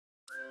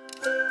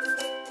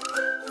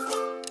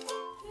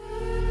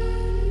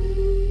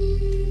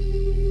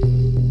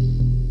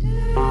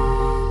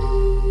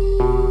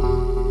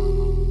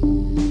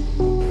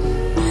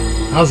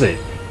How's it?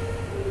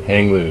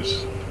 Hang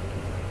loose.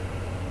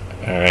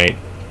 Alright,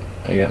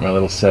 I got my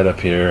little setup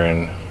here,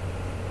 and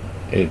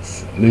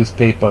it's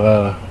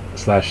newspaper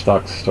slash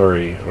talk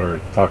story,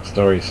 or talk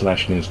story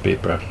slash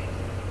newspaper.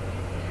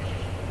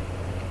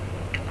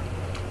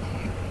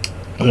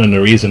 And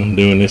the reason I'm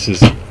doing this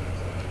is,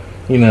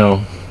 you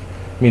know,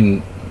 I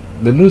mean,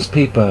 the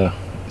newspaper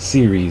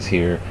series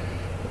here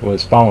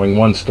was following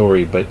one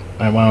story, but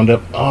I wound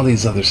up all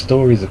these other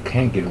stories that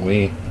can't get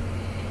away.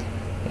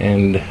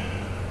 And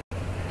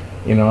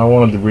you know, I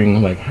wanted to bring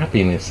like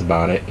happiness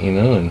about it, you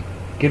know, and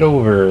get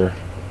over,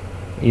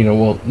 you know,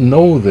 well,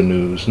 know the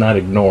news, not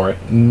ignore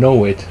it,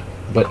 know it,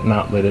 but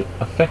not let it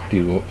affect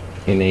you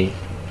in a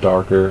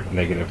darker,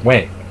 negative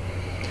way.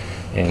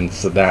 And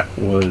so that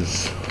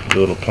was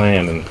the little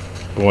plan, and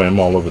boy, I'm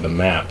all over the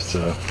map.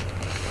 So,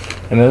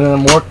 and then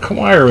I'm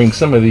acquiring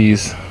some of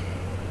these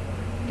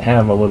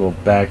have a little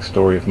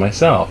backstory of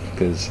myself,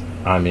 because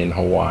I'm in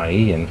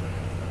Hawaii and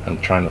I'm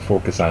trying to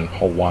focus on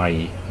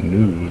Hawaii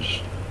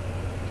news.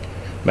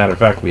 Matter of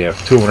fact, we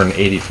have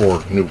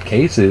 284 new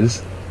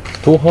cases.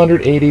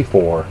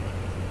 284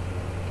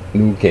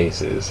 new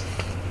cases.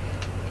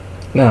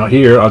 Now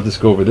here, I'll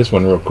just go over this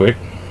one real quick.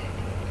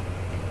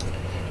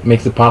 It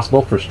makes it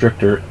possible for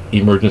stricter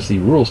emergency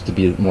rules to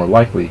be more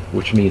likely,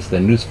 which means the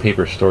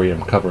newspaper story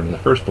I'm covering in the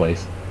first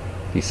place,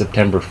 the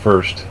September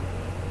 1st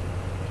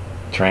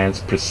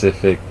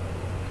Trans-Pacific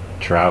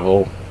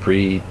Travel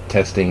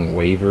Pre-Testing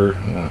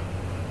Waiver.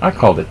 I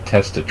called it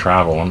Test to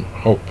Travel, and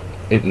hope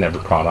it never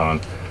caught on.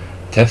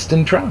 Test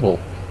and travel.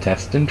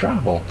 Test and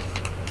travel.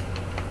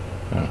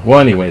 Well,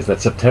 anyways,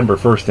 that September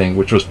 1st thing,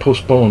 which was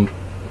postponed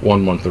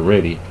 1 month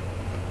already,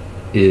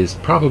 is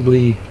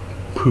probably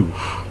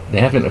poof. They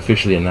haven't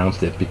officially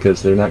announced it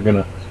because they're not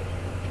gonna.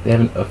 They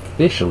haven't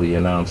officially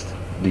announced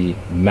the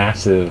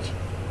massive.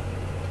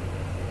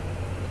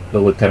 The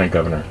lieutenant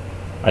governor.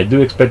 I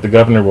do expect the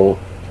governor will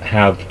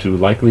have to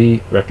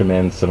likely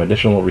recommend some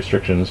additional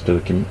restrictions to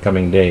the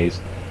coming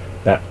days.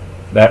 That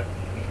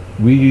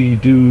we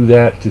do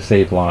that to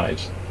save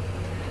lives.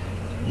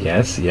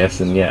 Yes, yes,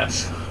 and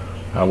yes.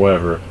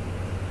 However,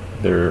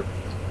 they're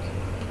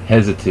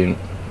hesitant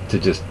to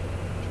just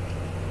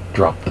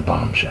drop the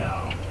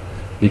bombshell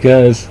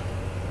because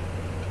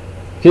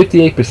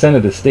 58%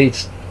 of the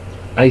state's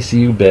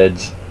ICU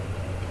beds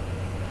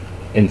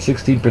and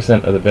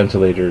 16% of the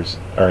ventilators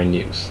are in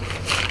use.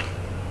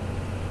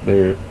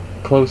 They're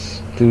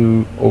close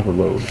to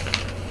overload.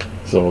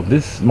 So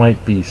this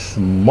might be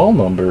small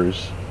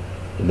numbers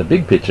in the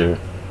big picture,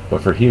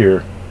 but for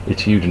here,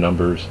 it's huge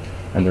numbers,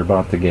 and they're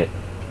about to get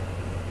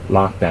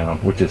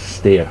lockdown, which is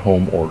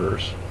stay-at-home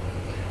orders,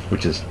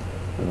 which is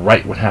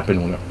right what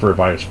happened when the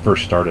virus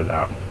first started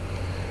out.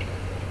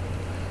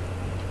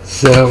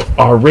 So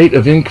our rate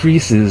of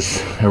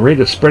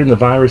spreading the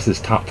virus is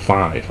top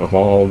 5 of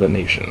all the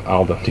nations, in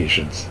all the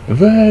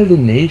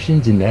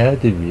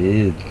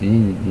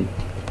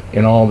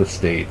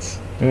states.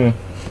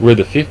 We're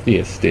the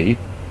 50th state.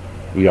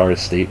 We are a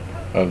state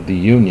of the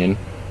Union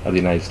of the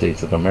United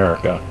States of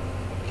America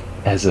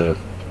as of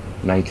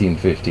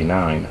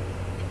 1959.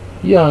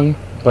 Young,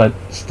 but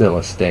still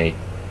a state.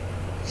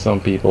 Some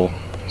people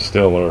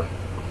still are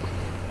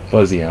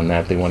fuzzy on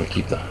that. They want to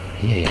keep the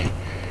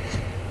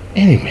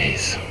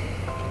Anyways,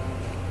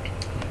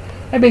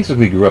 I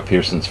basically grew up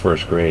here since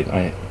first grade.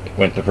 I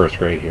went to first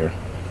grade here,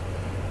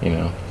 you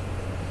know.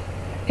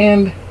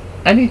 And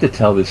I need to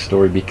tell this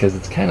story because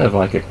it's kind of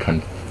like a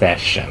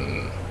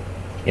confession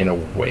in a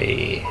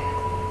way.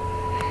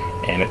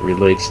 And it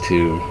relates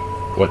to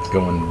what's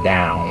going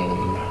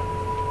down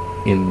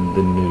in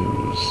the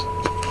news,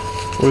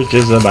 which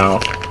is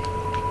about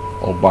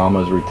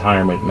Obama's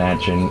retirement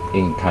mansion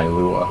in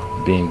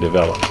Kailua being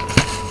developed.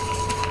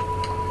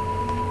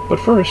 But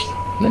first,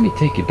 let me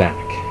take you back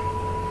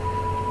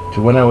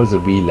to when I was a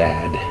wee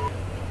lad.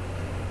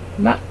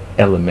 Not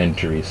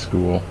elementary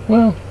school.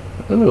 Well,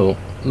 a little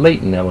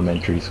late in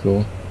elementary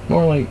school.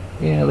 More like,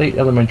 late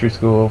elementary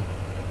school.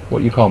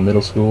 What you call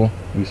middle school.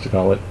 We used to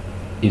call it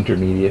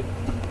intermediate.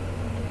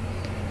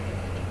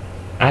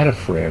 I had a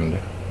friend,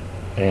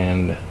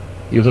 and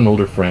he was an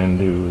older friend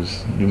who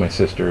knew my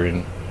sister,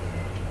 and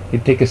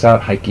he'd take us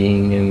out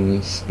hiking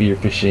and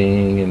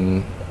spearfishing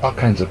and all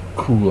kinds of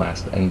cool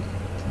ass and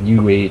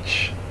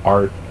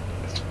art.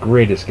 It's the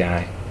greatest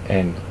guy,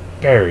 and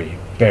very,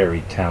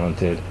 very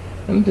talented,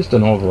 and just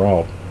an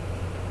overall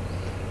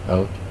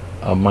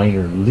a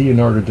minor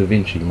Leonardo da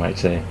Vinci, you might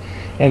say.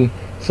 And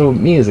so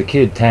me as a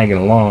kid tagging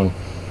along,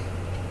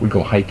 we'd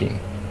go hiking.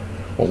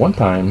 Well,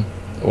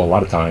 a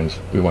lot of times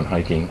we went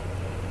hiking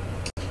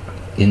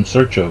in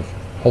search of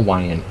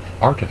Hawaiian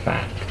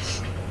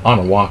artifacts on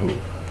Oahu,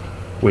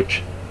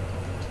 which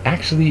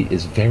actually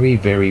is very,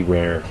 very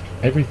rare.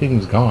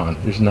 Everything's gone.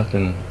 There's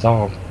nothing. It's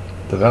all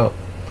developed.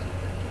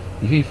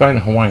 If you find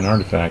a Hawaiian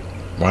artifact,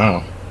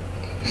 wow.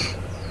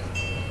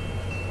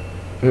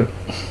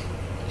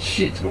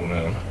 Shit's going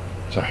on.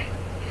 Sorry.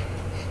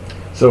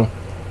 So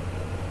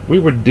we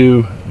would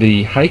do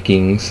the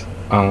hikings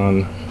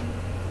on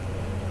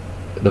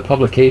the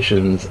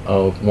publications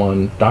of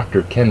one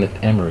Dr. Kenneth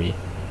Emery,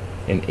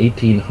 an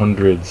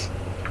 1800s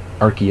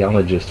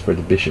archaeologist for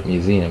the Bishop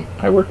Museum.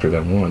 I worked for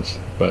them once,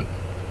 but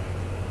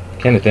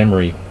Kenneth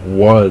Emery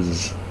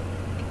was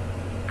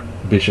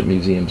Bishop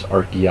Museum's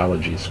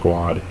archaeology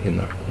squad in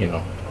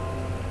the,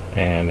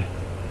 and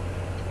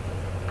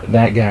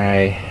that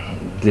guy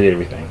did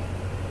everything.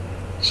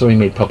 So he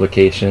made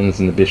publications,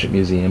 and the Bishop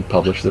Museum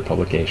published the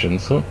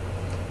publications. So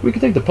we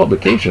could take the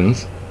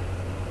publications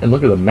and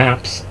look at the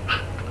maps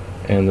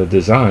and the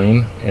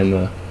design and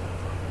the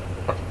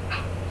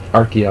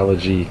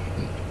archaeology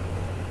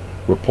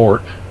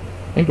report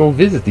and go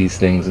visit these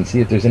things and see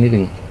if there's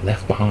anything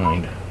left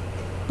behind.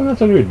 Well,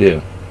 that's what we would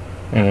do.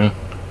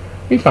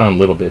 We found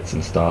little bits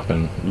and stuff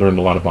and learned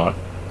a lot about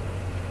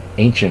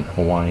ancient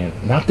Hawaiian,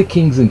 not the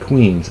kings and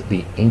queens,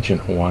 the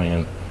ancient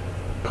Hawaiian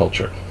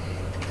culture.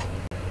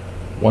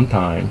 One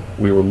time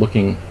we were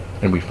looking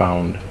and we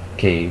found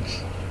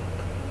caves,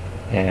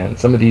 and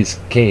some of these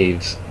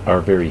caves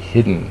are very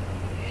hidden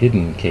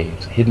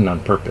caves, hidden on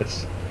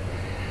purpose.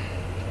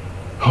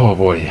 Oh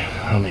boy,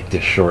 I'll make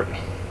this short.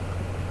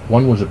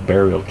 One was a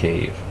burial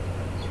cave.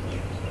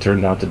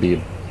 Turned out to be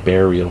a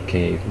burial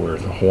cave where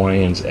the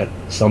Hawaiians,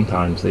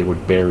 sometimes they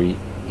would bury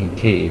in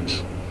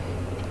caves,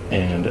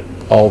 and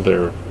all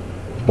their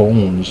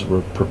bones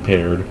were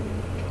prepared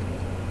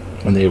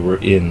and they were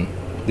in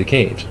the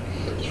caves.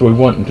 So we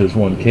went into this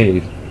one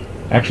cave.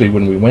 Actually,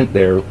 when we went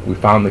there, we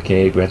found the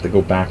cave. We had to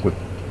go back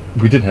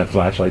we didn't have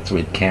flashlights, so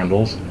we had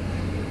candles.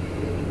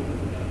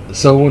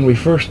 So when we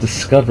first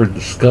discovered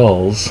the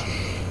skulls,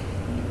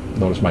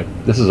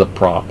 this is a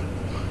prop.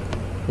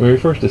 When we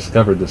first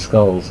discovered the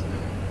skulls,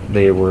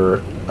 they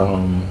were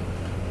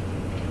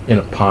in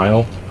a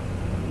pile.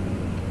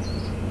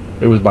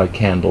 It was by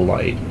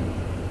candlelight.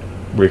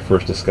 We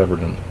first discovered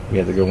them. We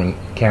had to go in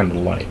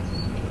candlelight.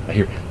 I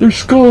hear, there's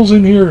skulls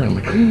in here. I'm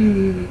like,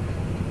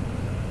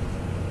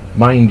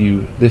 mind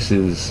you, this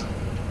is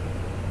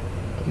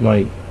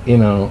like,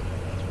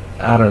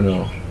 I don't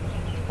know,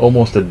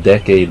 almost a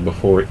decade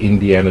before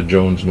Indiana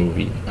Jones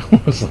movie.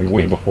 It was like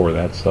way before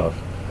that stuff.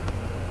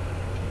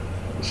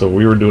 So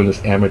we were doing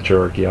this amateur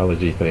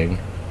archaeology thing.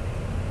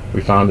 We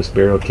found this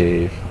burial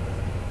cave.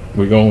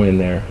 We go in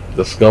there.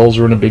 The skulls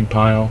were in a big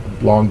pile.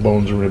 Long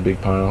bones were in a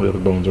big pile. The other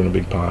bones were in a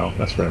big pile.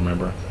 That's what I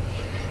remember.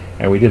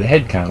 And we did a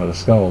head count of the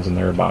skulls, and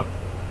there were about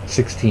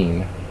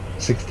 16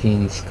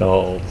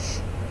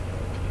 skulls.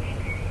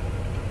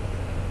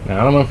 Now,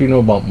 I don't know if you know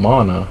about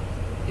mana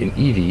and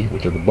Eevee,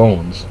 which are the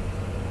bones,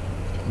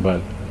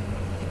 but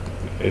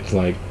it's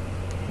like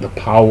the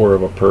power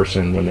of a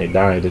person when they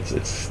died,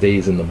 it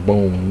stays in the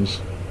bones.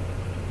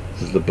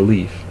 This is the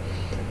belief.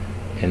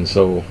 And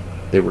so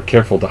they were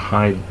careful to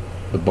hide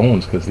the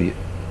bones because the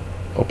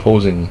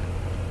opposing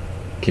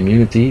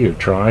community or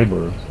tribe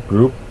or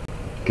group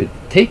could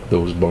take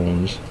those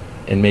bones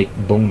and make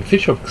bone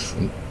fish hooks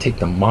and take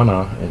the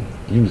mana and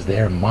use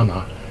their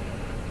mana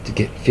to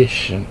get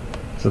fish. And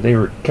so they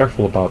were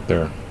careful about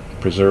their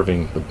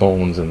preserving the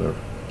bones and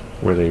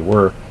where they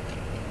were.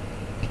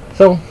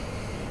 So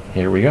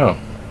here we go.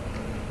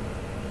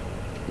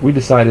 We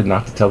decided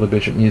not to tell the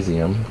Bishop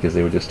Museum because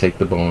they would just take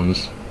the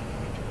bones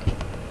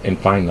and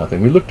find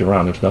nothing. We looked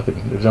around, there's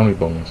nothing, there's only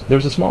bones. There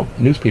was a small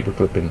newspaper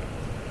clipping,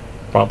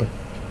 probably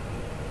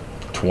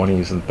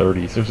 20s and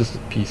 30s. There was just a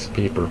piece of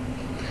paper,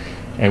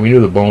 and we knew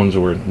the bones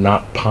were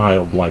not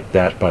piled like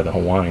that by the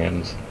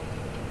Hawaiians.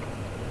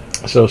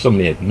 So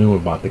somebody had knew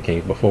about the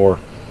cave before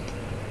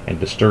and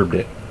disturbed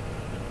it,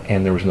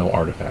 and there was no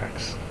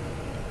artifacts.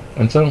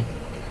 And so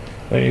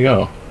there you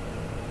go.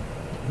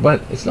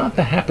 But it's not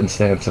the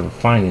happenstance of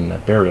finding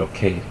that burial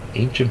cave,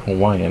 ancient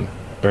Hawaiian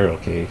burial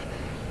cave,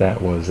 that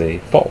was a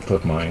fault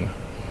of mine.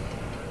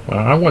 Well,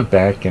 I went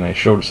back and I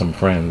showed some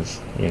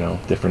friends,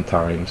 different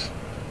times.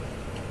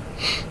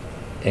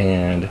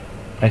 And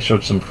I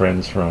showed some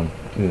friends from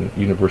the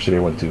university I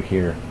went to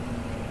here.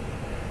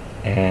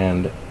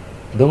 And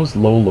those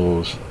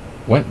Lolos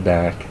went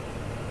back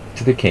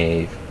to the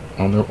cave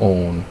on their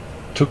own,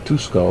 took 2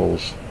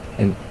 skulls,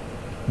 and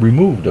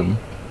removed them,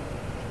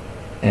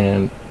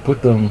 and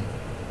put them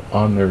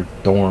on their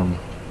dorm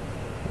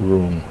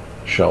room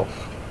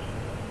shelf.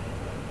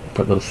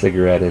 Put a little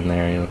cigarette in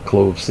there,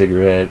 clove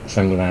cigarette,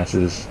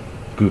 sunglasses,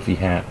 goofy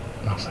hat.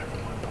 And I was like,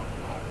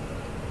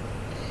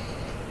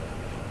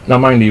 now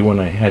mind you, when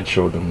I had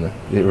showed them,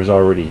 it was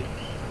already,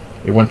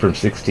 it went from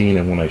 16,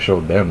 and when I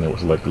showed them, there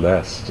was like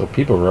less. So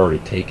people were already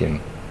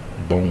taking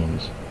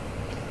bones.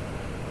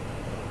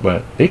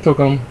 But they took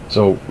them,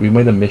 so we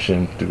made a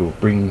mission to go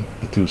bring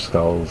the 2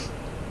 skulls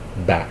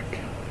back.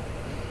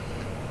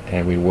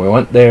 And we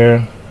went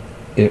there.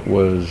 It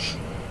was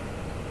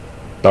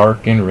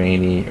dark and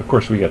rainy. Of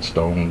course, we got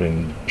stoned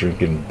and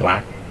drinking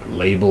Black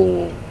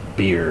Label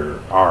beer.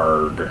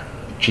 Arg.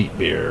 Cheap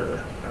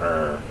beer.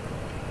 Arg.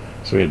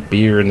 So we had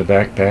beer in the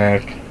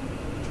backpack.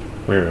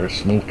 We were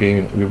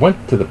smoking. We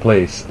went to the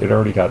place. It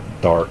already got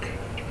dark.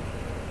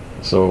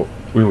 So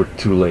we were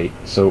too late.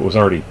 So it was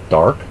already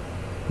dark.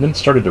 And then it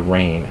started to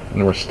rain.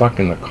 And we're stuck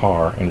in the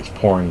car, and it's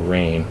pouring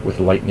rain with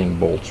lightning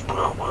bolts.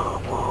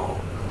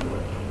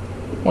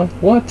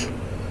 What?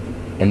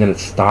 And then it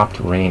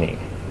stopped raining.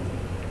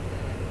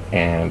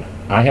 and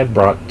I had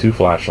brought 2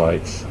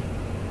 flashlights,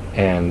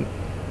 and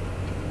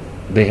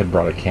they had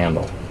brought a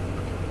candle,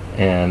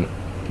 and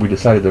we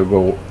decided to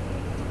go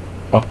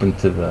up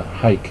into the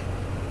hike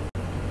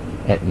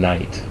at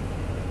night.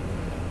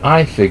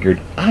 I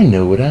figured I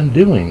know what I'm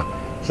doing,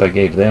 so I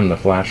gave them the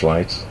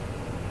flashlights,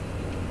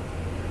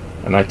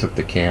 and I took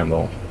the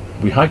candle.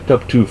 We hiked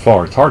up too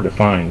far. It's hard to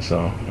find,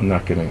 so I'm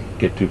not going to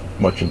get too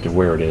much into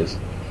where it is,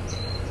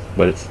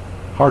 but it's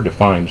hard to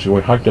find. So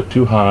we hiked up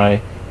too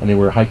high, and then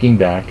we were hiking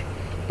back.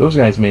 Those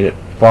guys made it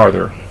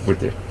farther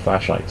with the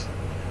flashlights.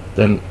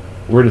 Then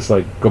we're just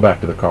like, go back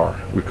to the car.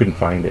 We couldn't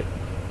find it.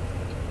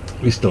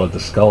 We still had the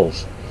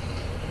skulls,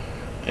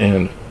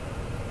 and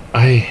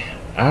I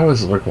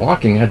was like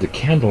walking. I had the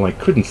candle. I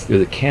couldn't.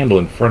 There's a candle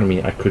in front of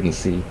me. I couldn't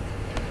see,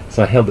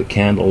 so I held the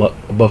candle up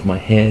above my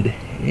head.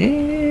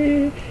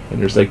 And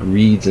there's like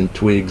reeds and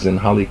twigs and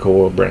holly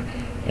coral branch,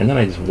 and then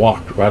I just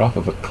walked right off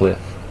of a cliff.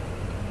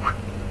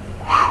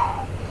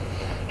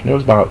 And it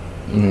was about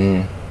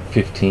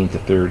 15 to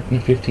 30,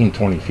 15,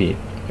 20 feet.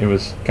 It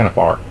was kind of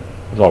far.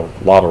 It was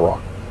a lot of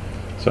rock.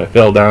 So I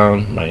fell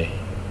down, my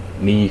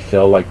knee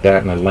fell like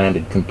that, and I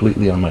landed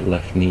completely on my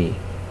left knee.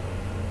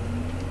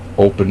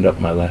 Opened up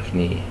my left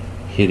knee,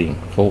 hitting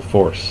full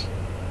force,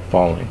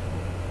 falling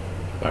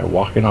by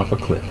walking off a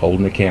cliff,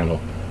 holding a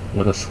candle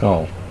with a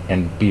skull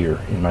and beer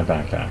in my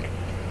backpack.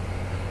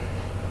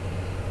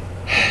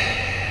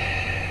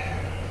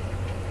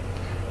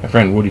 My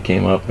friend Woody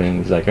came up and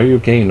he's like, "Are you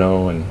okay?"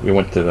 No. And we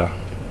went to the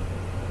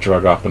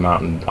drug off the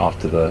mountain off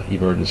to the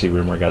emergency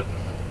room where I got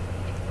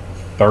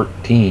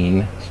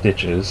 13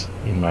 stitches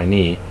in my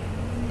knee.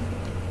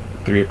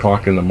 3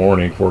 o'clock in the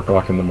morning, 4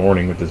 o'clock in the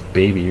morning with this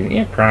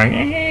baby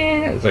crying.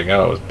 It's like,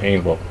 oh, it was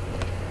painful.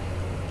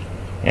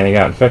 And I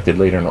got infected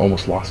later and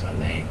almost lost my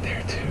leg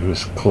there too. It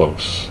was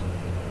close.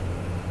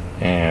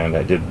 And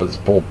I did this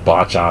whole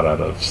botch out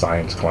of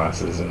science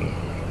classes and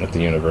at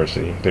the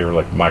university. They were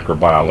like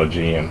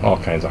microbiology and all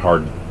kinds of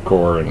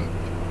hardcore, and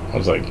I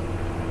was like,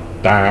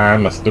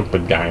 I'm a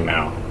stupid guy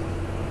now.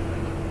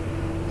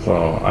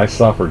 So I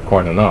suffered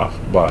quite enough,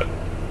 but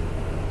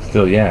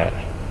still, yeah,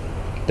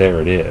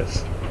 there it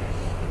is.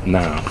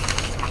 Now,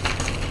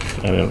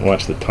 I didn't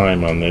watch the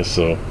time on this,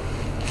 so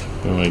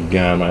oh my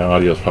god, my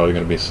audio is probably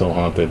going to be so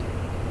haunted.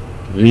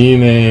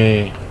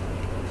 Vine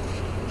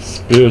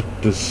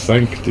Spiritus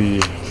Sancti,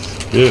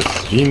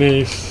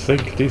 Vine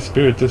Sancti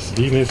Spiritus,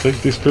 Vine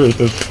Sancti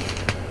Spiritus.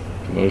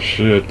 No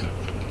shit.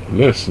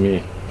 Bless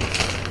me.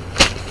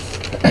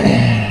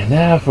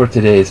 Now for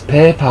today's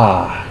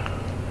Pepah.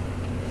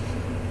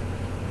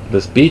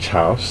 This beach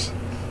house,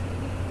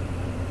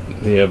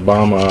 the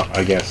Obama,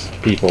 I guess,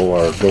 people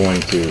are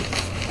going to.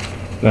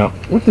 Now,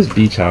 with this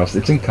beach house,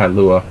 it's in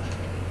Kailua,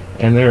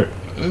 and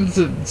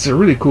it's a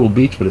really cool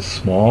beach, but it's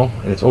small,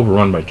 and it's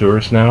overrun by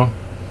tourists now.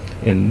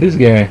 And this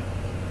guy,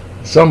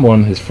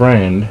 his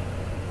friend,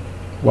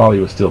 while he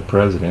was still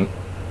president,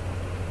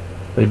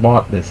 they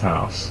bought this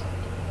house.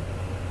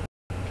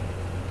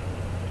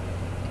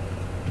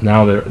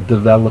 Now they're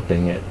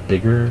developing it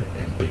bigger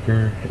and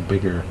bigger and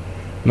bigger.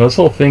 Now this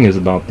whole thing is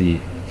about the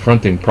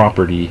fronting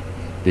property,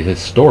 the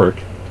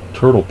historic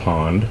turtle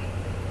pond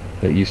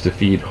that used to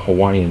feed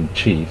Hawaiian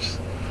chiefs.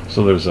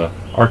 So there's a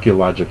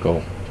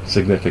archaeological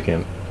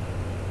significant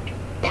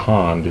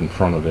pond in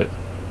front of it,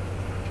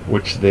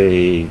 which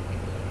they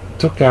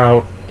took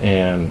out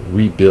and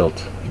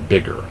rebuilt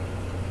bigger.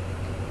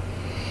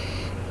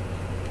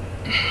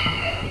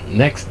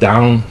 Next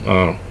down,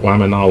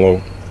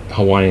 Waimanalo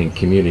Hawaiian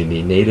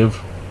community, native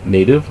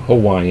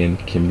Hawaiian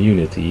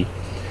community.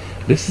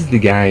 This is the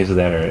guys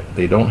that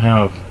they don't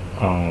have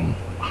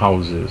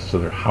houses, so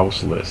they're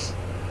houseless,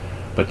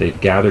 but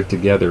they've gathered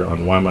together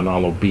on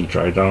Waimanalo Beach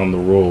right down the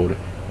road,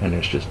 and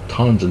there's just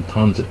tons and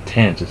tons of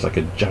tents. It's like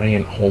a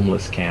giant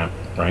homeless camp,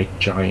 right?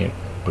 Giant,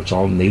 but it's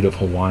all native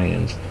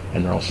Hawaiians,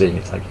 and they're all saying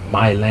it's like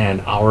my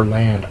land, our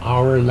land,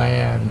 our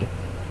land,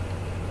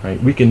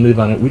 right? We can live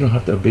on it. We don't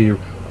have to obey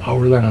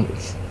our land.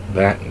 It's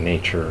that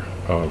nature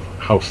of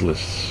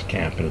houseless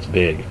camp, and it's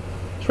big.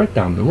 It's right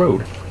down the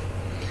road.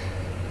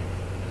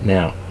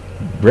 Now,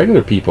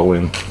 regular people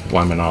in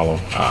Waimanalo,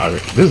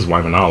 this is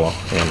Waimanalo,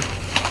 and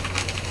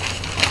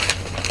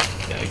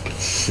I could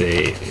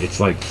say it's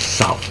like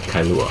South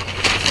Kailua.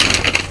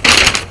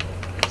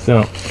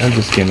 So I'm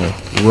just gonna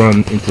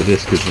run into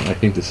this because I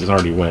think this has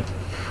already went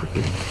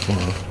freaking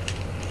far.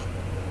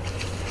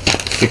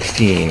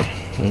 16.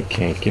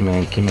 Okay, come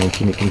on.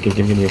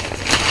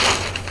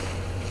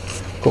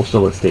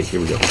 Coastal estate. Here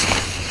we go.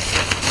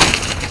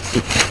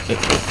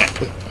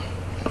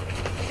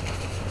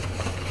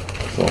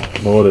 So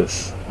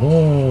notice,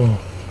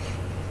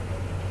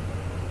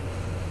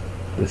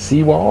 the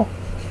seawall,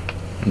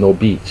 no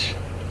beach,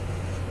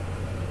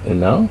 and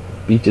now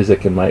beaches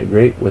that can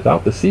migrate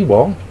without the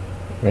seawall,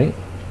 right?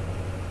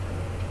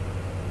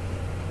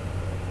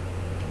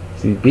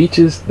 See,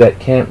 beaches that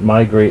can't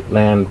migrate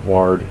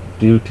landward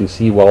due to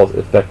seawalls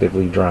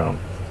effectively drown.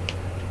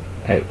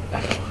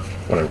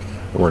 Whatever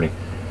the wording.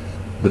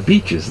 The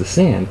beaches, the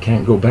sand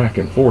can't go back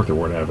and forth or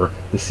whatever.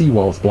 The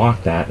seawalls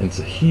block that, and it's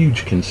a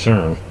huge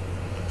concern.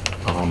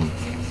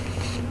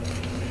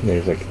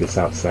 There's like this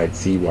outside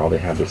seawall. They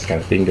have this kind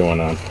of thing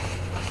going on.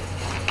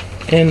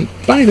 And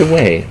by the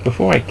way,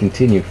 before I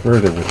continue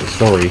further with the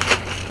story,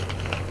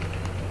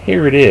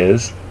 here it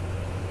is,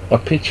 a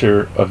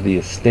picture of the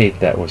estate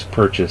that was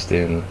purchased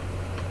in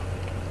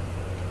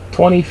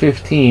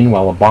 2015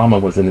 while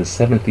Obama was in his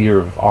 7th year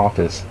of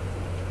office.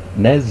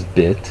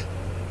 Nesbitt,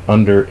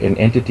 under an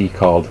entity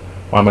called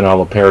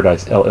Waimanalo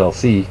Paradise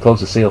LLC,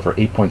 closed the sale for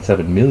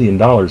 $8.7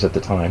 million at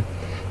the time.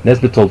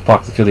 Nesbitt told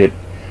Fox affiliate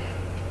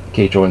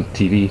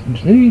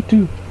KHON-TV, "Me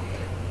too.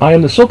 I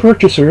am the sole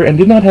purchaser and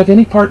did not have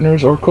any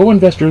partners or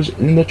co-investors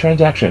in the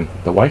transaction."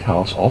 The White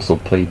House also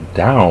played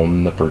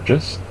down the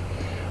purchase.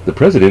 "The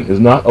president is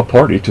not a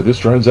party to this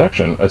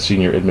transaction," a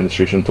senior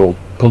administration told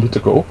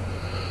Politico.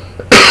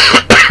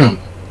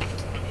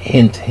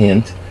 Hint,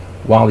 hint,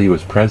 while he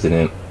was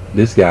president,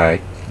 this guy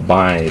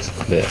buys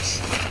this.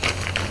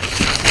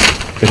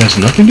 It has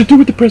nothing to do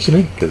with the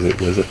president, because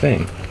it was a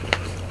thing.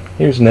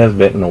 Here's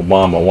Nesbitt and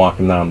Obama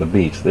walking down the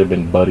beach. They've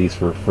been buddies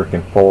for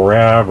freaking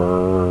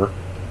forever.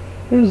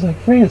 They're just like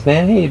friends,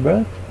 man. Hey,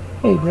 bro.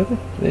 Hey, brother.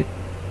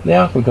 They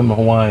often come to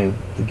Hawaii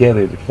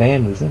together, their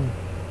families.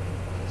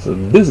 So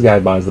this guy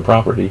buys the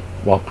property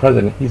while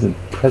president. He's in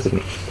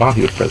president while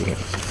he was president.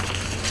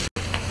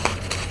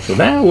 So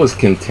that was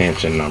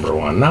contention number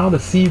one. Now the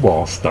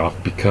seawall stuff,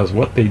 because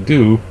what they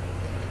do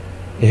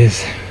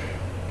is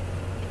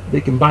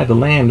they can buy the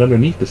land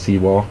underneath the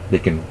seawall. They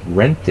can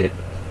rent it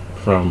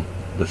from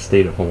the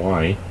state of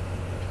Hawaii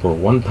for a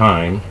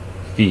one-time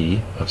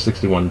fee of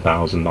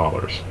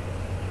 $61,000.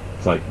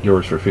 It's like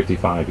yours for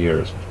 55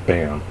 years.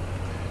 Bam.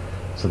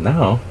 So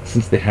now,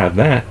 since they have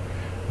that,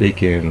 they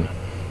can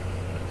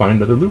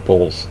find other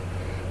loopholes.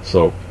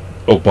 So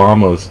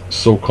Obama's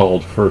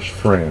so-called first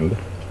friend,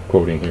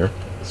 quoting here,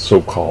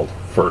 so-called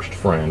first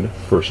friend,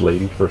 first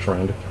lady, first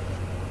friend,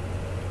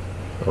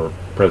 or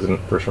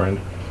president, first friend,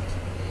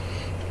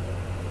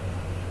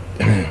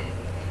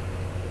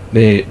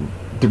 they're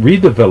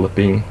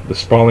redeveloping the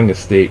sprawling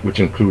estate, which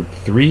include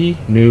 3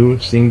 new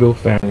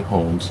single-family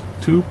homes,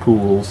 2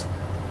 pools,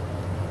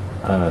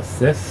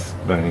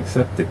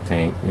 septic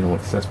tank, you know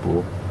what,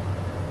 cesspool,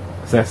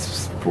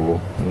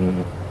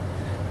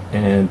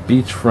 and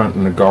beachfront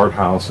and a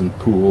guardhouse and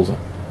pools.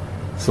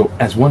 So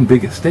as one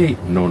big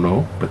estate,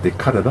 no, but they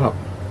cut it up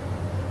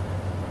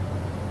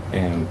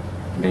and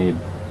made,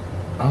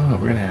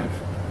 we're gonna have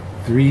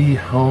 3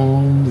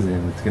 homes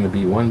and it's gonna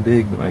be one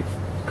big like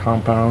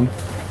compound.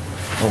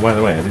 Oh, by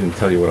the way, I didn't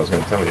tell you what I was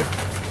gonna tell you.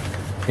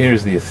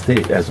 Here's the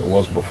estate as it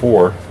was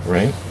before,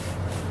 right?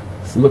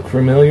 Does it look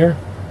familiar?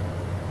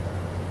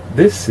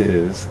 This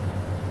is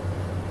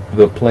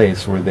the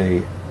place where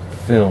they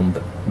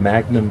filmed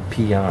Magnum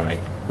P.I.,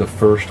 the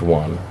first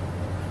one.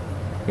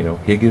 You know,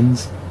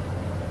 Higgins.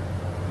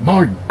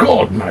 My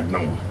God,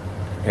 Magnum!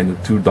 And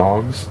the 2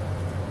 dogs,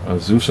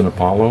 Zeus and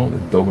Apollo, the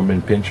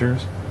Doberman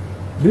Pinschers.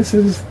 This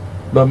is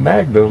the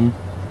Magnum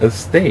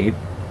estate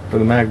for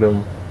the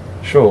Magnum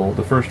show,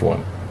 the first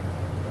one.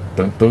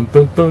 Dun dun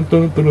dun dun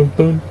dun dun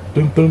dun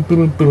dun dun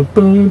dun dun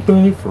dun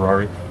dun.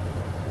 Ferrari.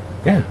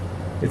 Yeah,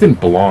 it didn't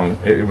belong.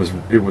 It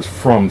was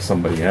from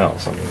somebody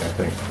else. I mean, I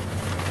think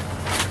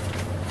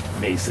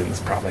Masons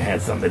probably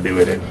had something to do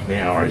with it.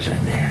 The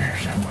origin there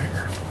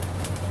somewhere.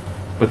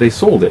 But they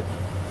sold it.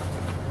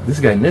 This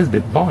guy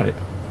Nesbitt bought it.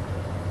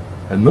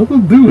 Had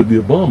nothing to do with the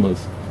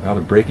Obamas. Now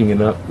they're breaking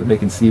it up. They're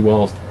making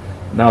seawalls.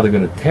 Now they're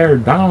going to tear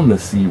down the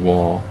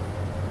seawall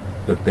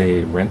that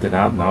they rented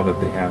out. Now that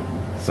they have,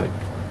 it's like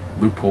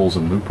loopholes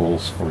and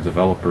loopholes for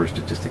developers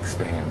to just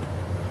expand.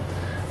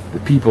 The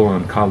people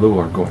on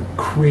Kailua are going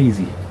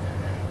crazy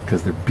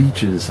because their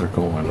beaches are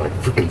going like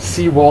freaking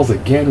seawalls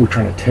again. We're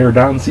trying to tear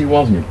down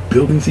seawalls and you're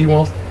building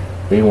seawalls.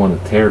 They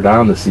want to tear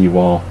down the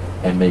seawall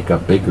and make a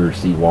bigger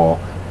seawall.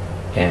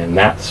 And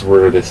that's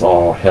where this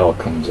all hell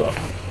comes up.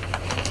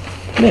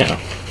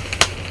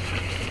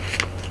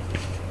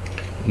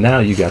 Now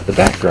you got the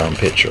background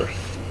picture.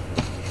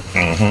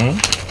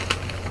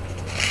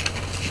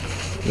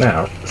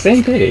 Now,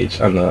 same page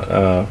on the,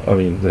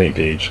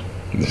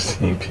 the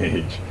same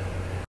page.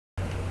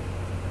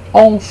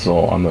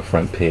 Also on the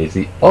front page,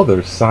 the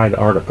other side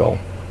article,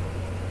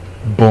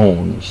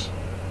 bones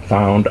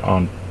found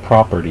on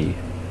property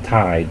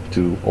tied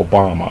to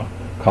Obama,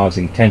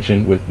 causing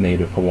tension with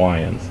Native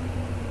Hawaiians.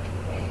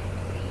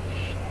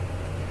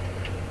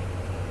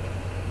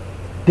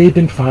 They've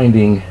been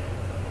finding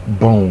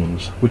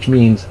bones, which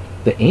means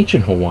the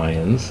ancient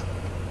Hawaiians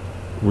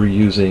were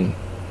using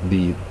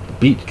the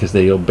beach, because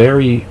they'll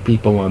bury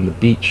people on the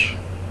beach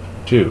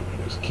too.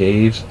 There's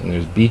caves and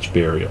there's beach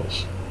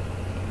burials.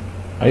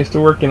 I used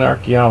to work in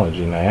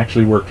archaeology, and I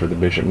actually worked for the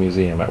Bishop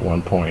Museum at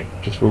one point,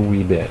 just for a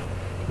wee bit.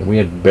 And we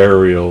had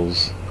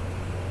burials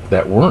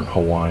that weren't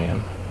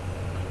Hawaiian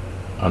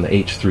on the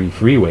H3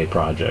 freeway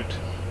project.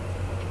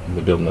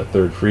 They're building the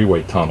 3rd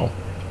freeway tunnel.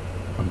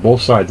 On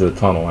both sides of the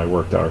tunnel I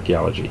worked at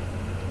archaeology.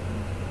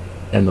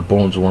 And the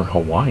bones weren't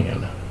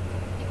Hawaiian.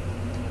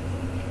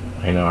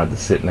 I know I had to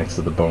sit next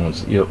to the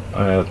bones.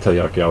 I'll tell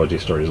you archaeology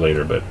stories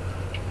later, but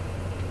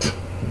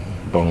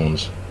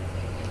bones.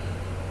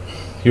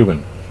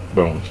 human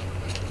bones.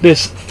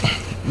 This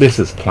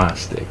is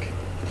plastic.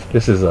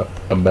 This is a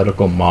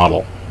medical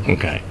model.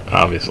 Okay,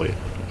 obviously.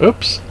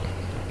 Oops.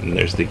 And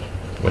there's the,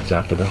 what's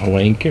after the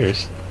Hawaiian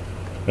curse?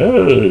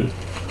 Hey,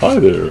 hi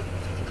there.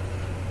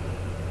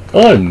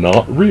 I'm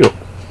not real.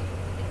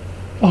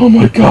 Oh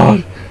my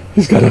god,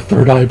 he's got a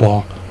third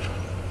eyeball.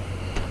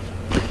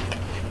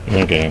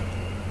 Okay.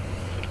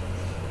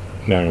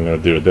 Now I'm gonna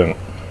do it, don't.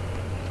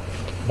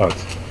 But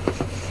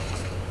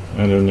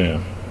I don't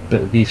know.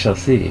 But we shall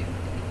see.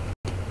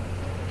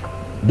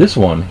 This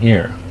one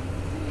here,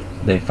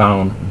 they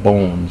found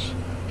bones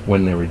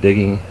when they were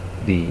digging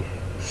the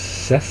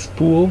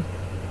cesspool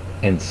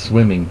and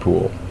swimming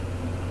pool.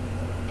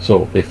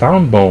 So they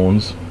found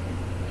bones.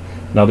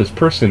 Now this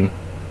person,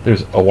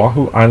 there's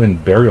Oahu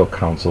Island Burial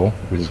Council,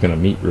 which is going to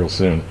meet real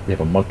soon. They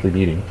have a monthly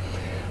meeting.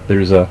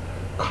 There's a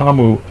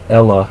Kamu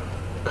Ela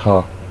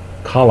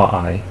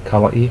Kalai,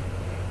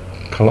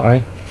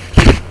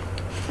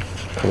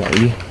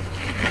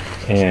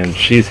 and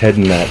she's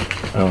heading that.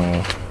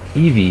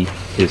 Evie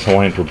is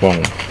Hawaiian for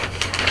bone,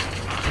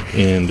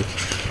 and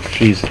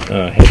she's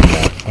heading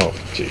that. Oh,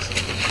 jeez.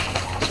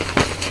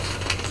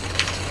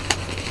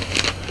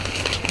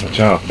 Watch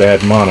out,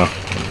 bad mana.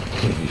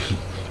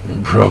 You're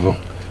in trouble.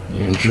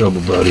 You're in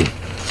trouble, buddy.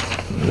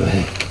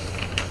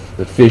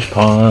 The fish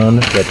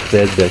pond that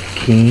fed the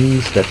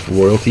kings, that's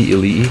royalty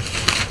elite.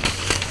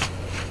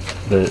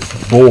 The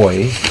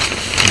boy,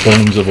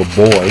 bones of a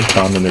boy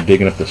found when they're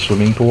digging up the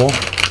swimming pool.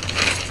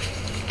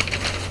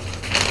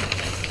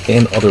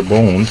 And other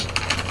bones.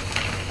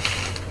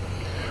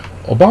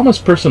 Obama's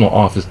personal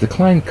office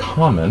declined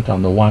comment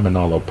on the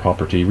Waimanalo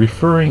property,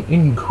 referring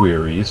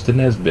inquiries to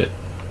Nesbitt,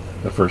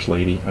 the first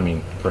lady,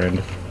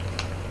 friend.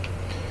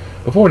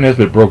 Before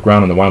Nesbitt broke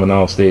ground on the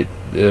Waimanalo state,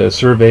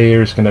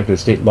 surveyors conducted a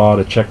state law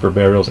to check for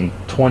burials. In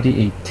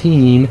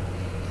 2018,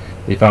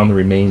 they found the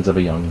remains of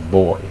a young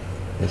boy,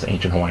 this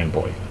ancient Hawaiian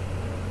boy.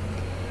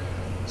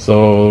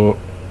 So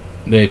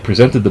they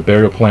presented the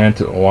burial plan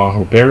to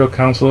Oahu Burial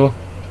Council,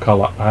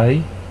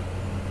 Kalai.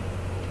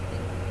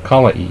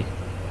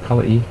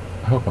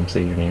 I hope I'm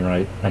saying your name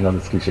right. I know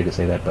it's cliche to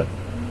say that, but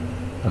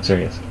I'm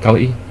serious.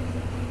 Kalai.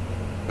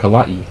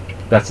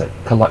 That's it.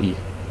 Kalai.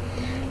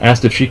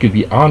 Asked if she could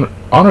be honor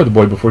the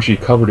boy before she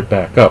covered it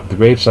back up. The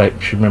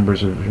gravesite, she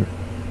remembers,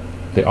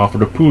 they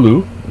offered a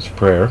pulu, this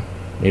prayer.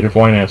 Native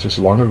Hawaiian ancestors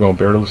long ago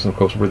buried on the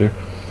coast were there.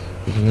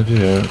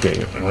 Okay,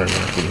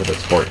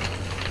 that's for it.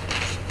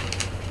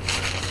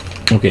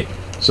 Okay,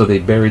 so they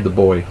buried the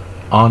boy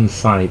on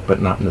site,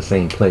 but not in the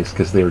same place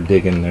because they were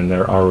digging and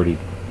they're already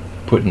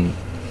putting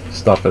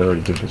stuff that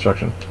already did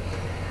construction.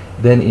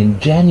 Then in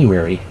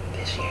January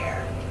this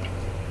year,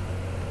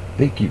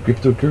 thank you,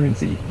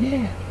 cryptocurrency,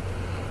 yeah.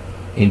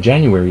 In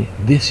January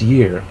this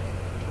year,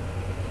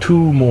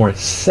 2 more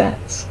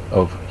sets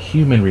of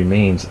human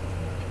remains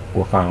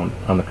were found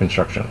on the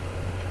construction.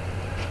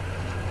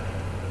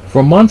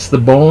 For months, the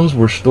bones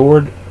were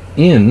stored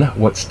in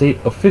what state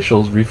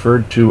officials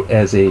referred to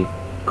as a,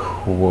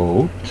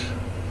 quote,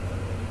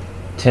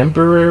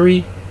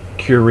 temporary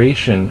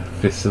curation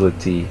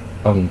facility,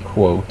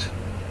 unquote.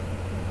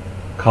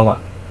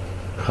 Kalai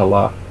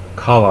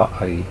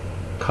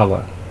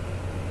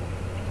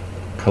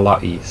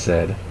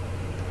said,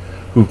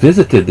 who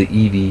visited the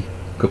Evie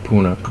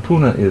Kapuna.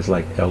 Kapuna is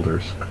like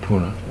elders.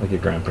 Kapuna, like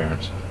your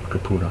grandparents.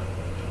 Kapuna.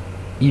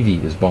 Evie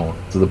is bone.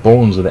 So the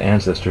bones of the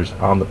ancestors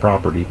on the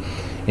property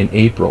in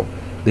April.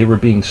 They were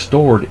being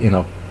stored in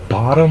a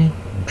bottom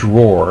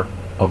drawer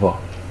of a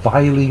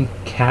filing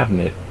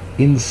cabinet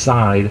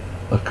inside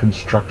a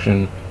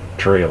construction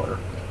trailer.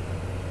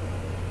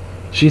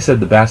 She said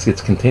the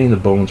baskets containing the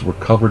bones were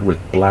covered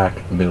with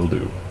black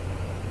mildew.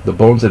 The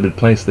bones had been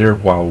placed there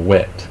while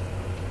wet.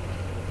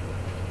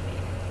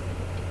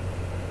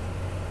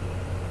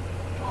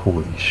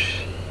 Holy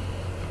shit.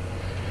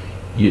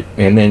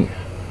 And then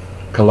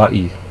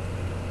Kalai,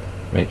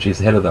 right, she's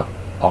the head of the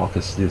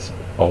office, this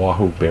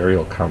Oahu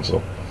Burial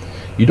Council.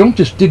 You don't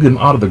just dig them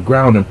out of the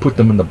ground and put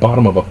them in the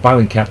bottom of a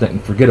filing cabinet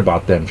and forget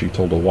about them, she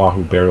told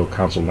Oahu Burial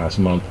Council last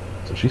month.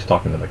 So she's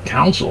talking to the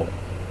council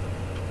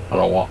on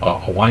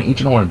Hawaiian,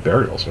 ancient Hawaiian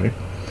burials, right?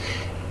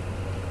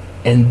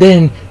 And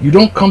then you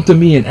don't come to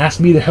me and ask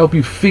me to help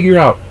you figure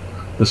out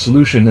the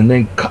solution and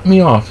then cut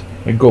me off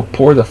and go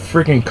pour the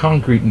freaking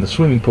concrete in the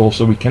swimming pool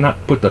so we cannot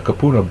put the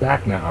kapuna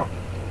back now.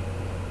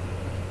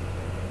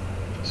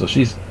 So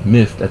she's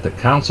miffed at the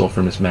council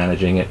for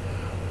mismanaging it,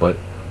 but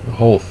the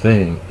whole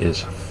thing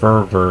is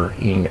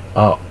fervoring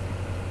up.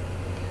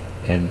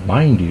 And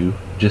mind you,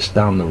 just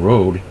down the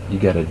road, you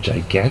got a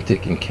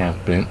gigantic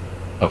encampment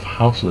of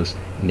houseless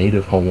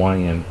Native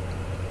Hawaiian,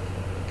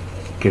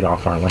 get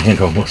off our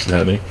land almost,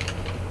 at me.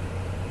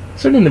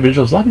 Certain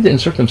individuals lobbied to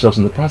insert themselves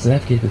in the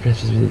process. Let's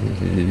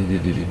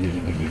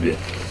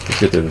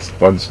get to this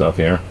fun stuff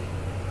here.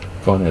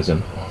 Fun as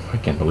in, oh, I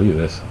can't believe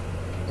this.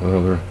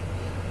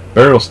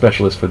 Burial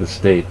specialist for the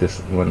state, this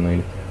one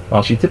lady.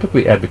 While she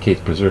typically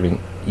advocates preserving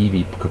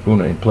Evie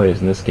Kapuna in place,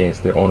 in this case,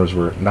 their owners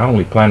were not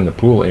only planning the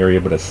pool area,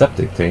 but a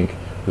septic tank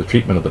for the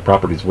treatment of the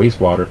property's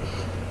wastewater.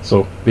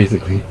 So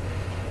basically,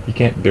 You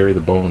can't bury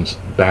the bones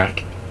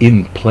back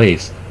in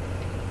place.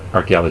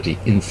 Archaeology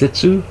in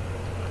situ,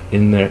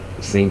 in the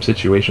same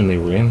situation they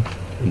were in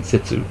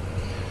situ.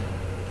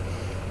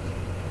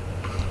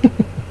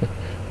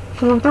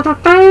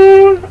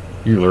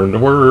 You learned a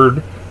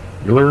word.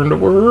 You learned a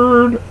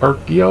word.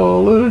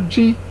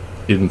 Archaeology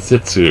in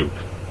situ.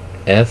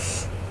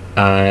 SITU.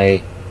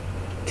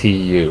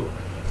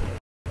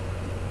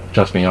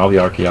 Trust me, all the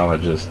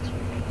archaeologists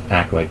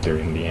act like they're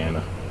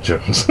Indiana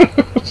Jones.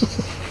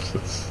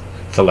 It's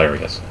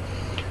hilarious.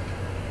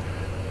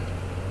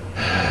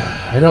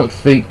 I don't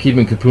think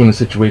keeping Kapu in a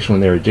situation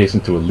when they're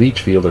adjacent to a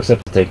leach field or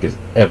septic tank is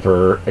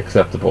ever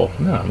acceptable.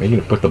 No, I mean,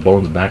 you're going to put the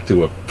bones back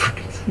to a...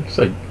 It's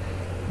like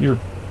you're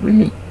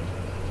bringing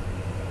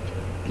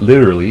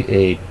literally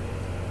a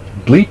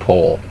bleep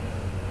hole.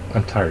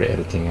 I'm tired of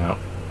editing out.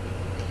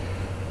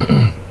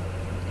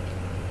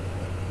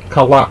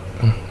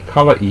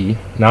 Kala'i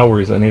now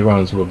worries that any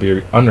runs will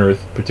be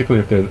unearthed,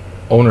 particularly if the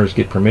owners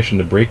get permission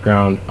to break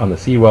ground on the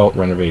seawall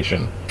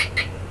renovation.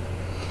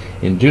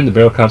 In June, the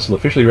Burial Council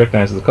officially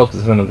recognized the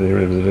cultural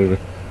descendant.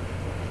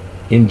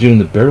 In June,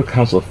 the Burial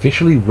Council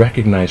officially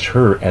recognized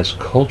her as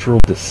cultural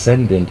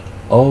descendant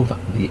of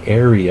the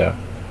area,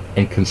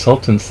 and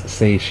consultants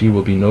say she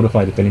will be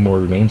notified if any more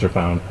remains are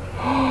found.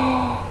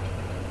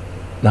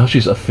 Now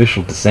she's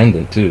official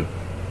descendant too.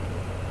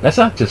 That's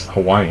not just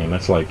Hawaiian.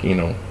 That's like, you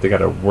know, they got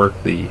to work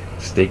the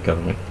state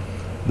government.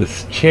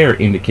 This chair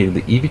indicated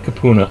that Iwi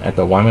Kapuna at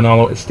the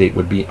Waimanalo estate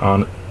would be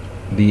on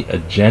the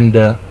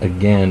agenda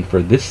again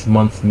for this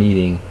month's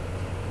meeting,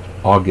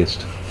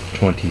 August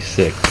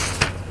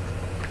 26th.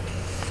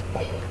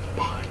 Oh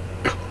my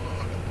God.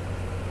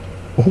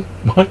 Oh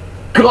my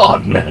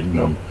God,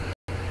 Magnum.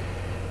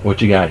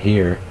 What you got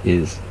here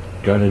is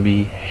going to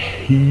be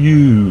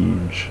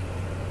huge.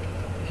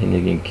 And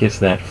you can kiss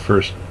that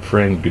first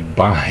friend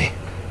goodbye.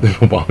 The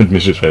Obama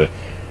administrator.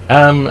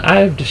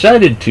 I've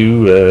decided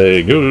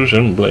to go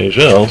someplace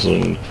else,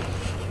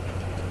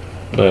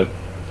 but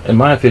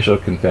my official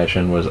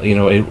confession was, you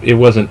know, it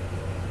wasn't,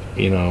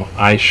 you know,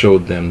 I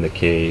showed them the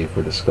cave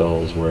where the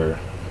skulls were,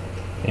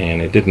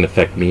 and it didn't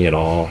affect me at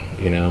all,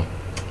 you know.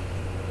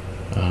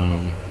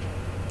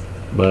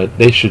 But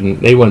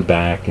they went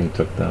back and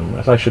took them.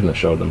 I shouldn't have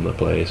showed them the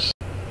place,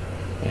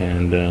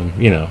 and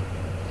you know,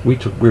 we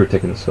were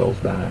taking the skulls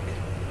back.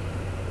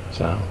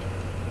 So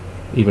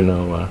even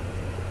though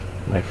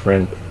my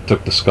friend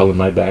took the skull in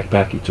my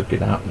backpack, he took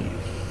it out and he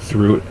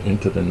threw it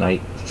into the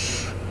night.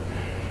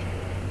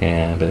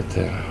 Yeah, but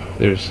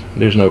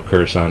there's no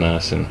curse on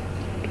us, and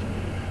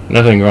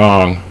nothing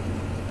wrong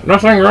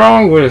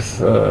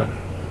with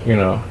you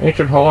know,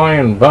 ancient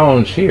Hawaiian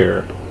bones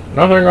here.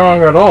 Nothing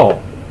wrong at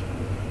all.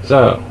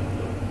 So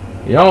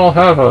y'all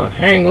have a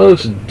hang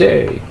loose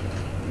day.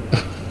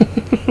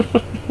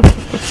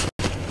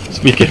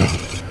 Speaking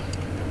of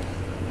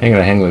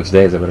hang loose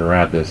days, I better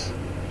wrap this.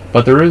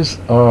 But there is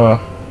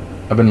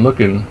I've been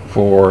looking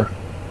for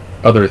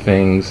other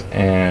things,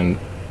 and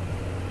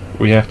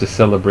we have to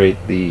celebrate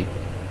the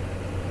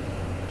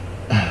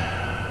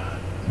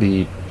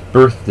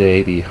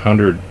birthday, the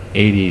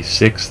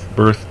 186th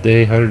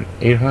birthday,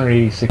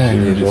 886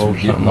 years old,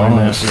 something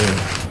like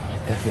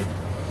that.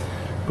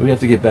 We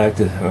have to get back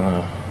to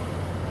the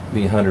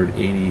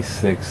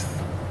 186th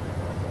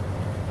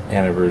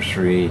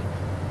anniversary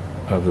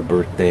of the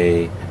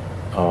birthday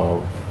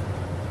of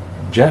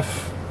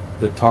Jeff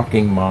the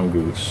Talking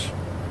Mongoose.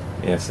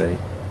 Yes, I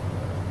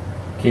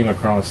came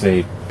across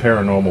a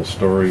paranormal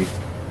story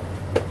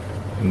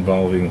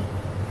involving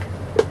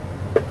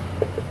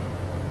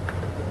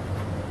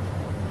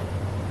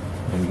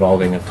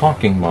a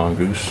talking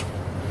mongoose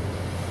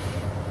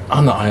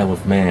on the Isle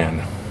of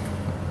Man,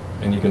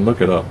 and you can look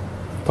it up.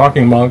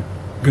 Talking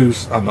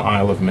mongoose on the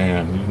Isle of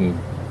Man. You can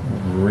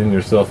ring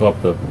yourself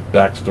up the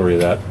backstory of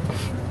that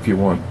if you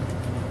want.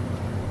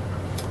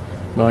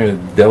 I'm not going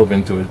to delve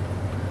into it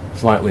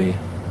slightly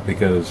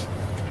because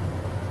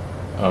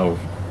of,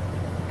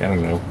 I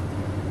don't know,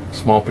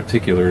 small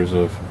particulars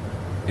of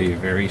a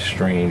very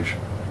strange,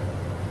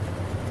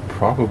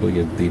 probably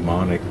a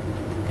demonic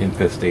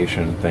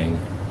infestation thing,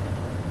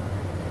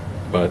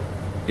 but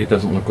it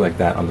doesn't look like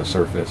that on the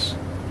surface.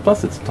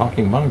 Plus it's a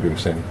talking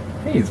mongoose, and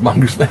hey, it's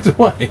mongoose nights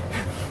away.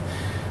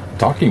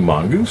 Talking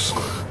mongoose?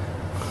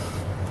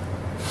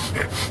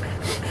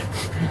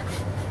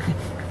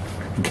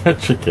 Gotta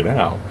check it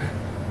out.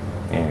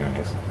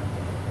 Anyways,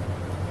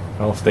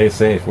 well, stay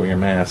safe, wear your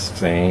masks,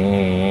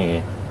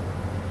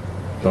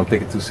 don't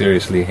take it too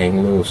seriously,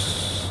 hang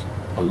loose.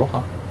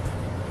 Aloha.